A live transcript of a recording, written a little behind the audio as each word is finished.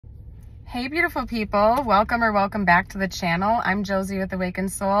Hey beautiful people, welcome back to the channel. I'm Josie with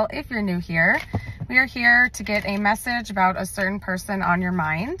Awakened Soul. If you're new here, we are here to get a message about a certain person on your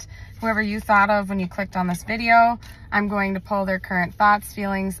mind. Whoever you thought of when you clicked on this video, I'm going to pull their current thoughts,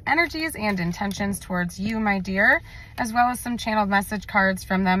 feelings, energies, and intentions towards you, my dear, as well as some channeled message cards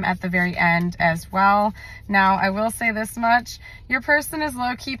from them at the very end as well. Now, I will say this much. Your person is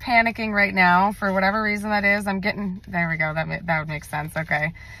low-key panicking right now for whatever reason that is. There we go. That would make sense.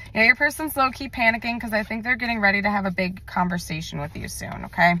 Okay. Yeah, your person's low-key panicking because I think they're getting ready to have a big conversation with you soon,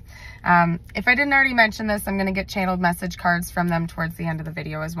 okay? If I didn't already mention this, I'm going to get channeled message cards from them towards the end of the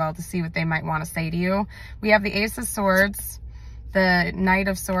video as well to see what they might want to say to you. We have the Ace of Swords, the Knight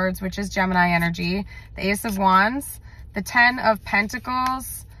of Swords, which is Gemini energy, the Ace of Wands, the 10 of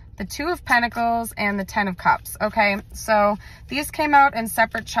Pentacles, the 2 of Pentacles, and the 10 of Cups. Okay, so these came out in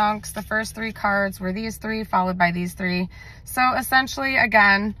separate chunks. The first 3 cards were these 3, followed by these 3. So essentially,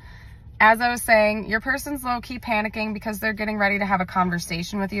 again, as I was saying, your person's low-key panicking because they're getting ready to have a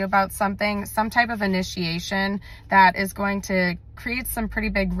conversation with you about something, some type of initiation that is going to create some pretty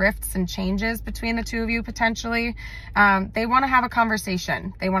big rifts and changes between the two of you potentially. They want to have a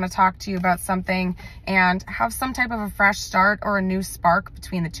conversation. They want to talk to you about something and have some type of a fresh start or a new spark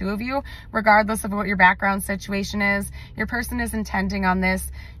between the two of you, regardless of what your background situation is. Your person is intending on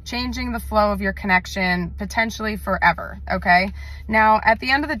this changing the flow of your connection potentially forever, okay? Now, at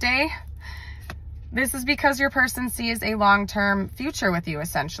the end of the day, this is because your person sees a long-term future with you,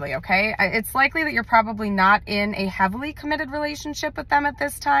 essentially, okay? It's likely that you're probably not in a heavily committed relationship with them at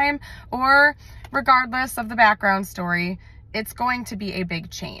this time, or regardless of the background story, it's going to be a big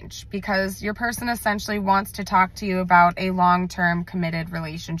change because your person essentially wants to talk to you about a long-term committed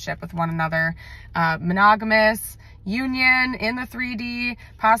relationship with one another, monogamous, union in the 3D,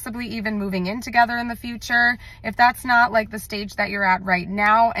 possibly even moving in together in the future. If that's not like the stage that you're at right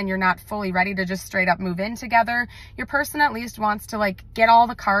now and you're not fully ready to just straight up move in together, your person at least wants to like get all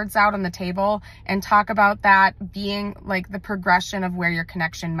the cards out on the table and talk about that being like the progression of where your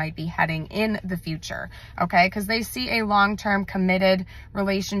connection might be heading in the future, okay? Because they see a long-term committed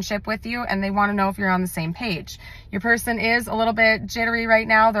relationship with you and they want to know if you're on the same page. Your person is a little bit jittery right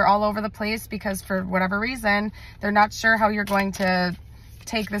now. They're all over the place because for whatever reason, they're not sure how you're going to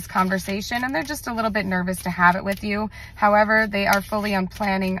take this conversation and they're just a little bit nervous to have it with you. However, they are fully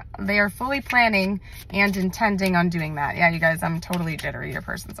planning and intending on doing that. Yeah, you guys, I'm totally jittery. Your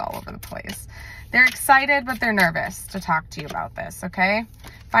person's all over the place. They're excited, but they're nervous to talk to you about this, okay?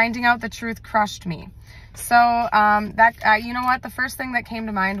 Finding out the truth crushed me. So you know what? The first thing that came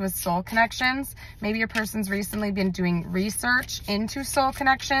to mind was soul connections. Maybe your person's recently been doing research into soul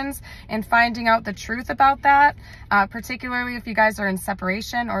connections and finding out the truth about that, particularly if you guys are in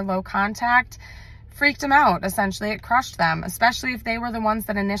separation or low contact. Freaked them out, essentially. It crushed them, especially if they were the ones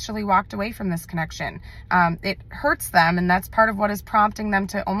that initially walked away from this connection. It hurts them, and that's part of what is prompting them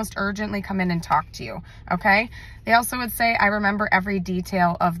to almost urgently come in and talk to you, okay? They also would say, I remember every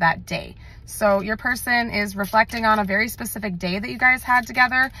detail of that day. So your person is reflecting on a very specific day that you guys had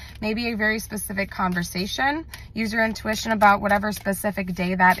together, maybe a very specific conversation. Use your intuition about whatever specific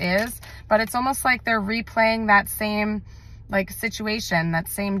day that is, but it's almost like they're replaying that same situation, that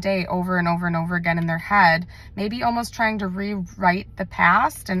same day over and over and over again in their head, maybe almost trying to rewrite the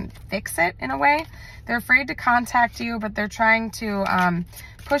past and fix it in a way. They're afraid to contact you, but they're trying to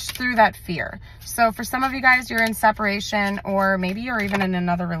push through that fear. So for some of you guys, you're in separation, or maybe you're even in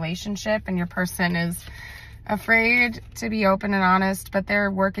another relationship and your person is afraid to be open and honest, but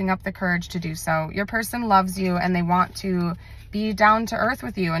they're working up the courage to do so. Your person loves you and they want to be down to earth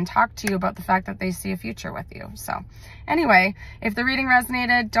with you and talk to you about the fact that they see a future with you. So anyway, if the reading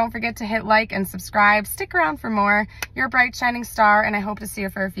resonated, don't forget to hit like and subscribe. Stick around for more. You're a bright shining star and I hope to see you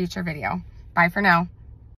for a future video. Bye for now.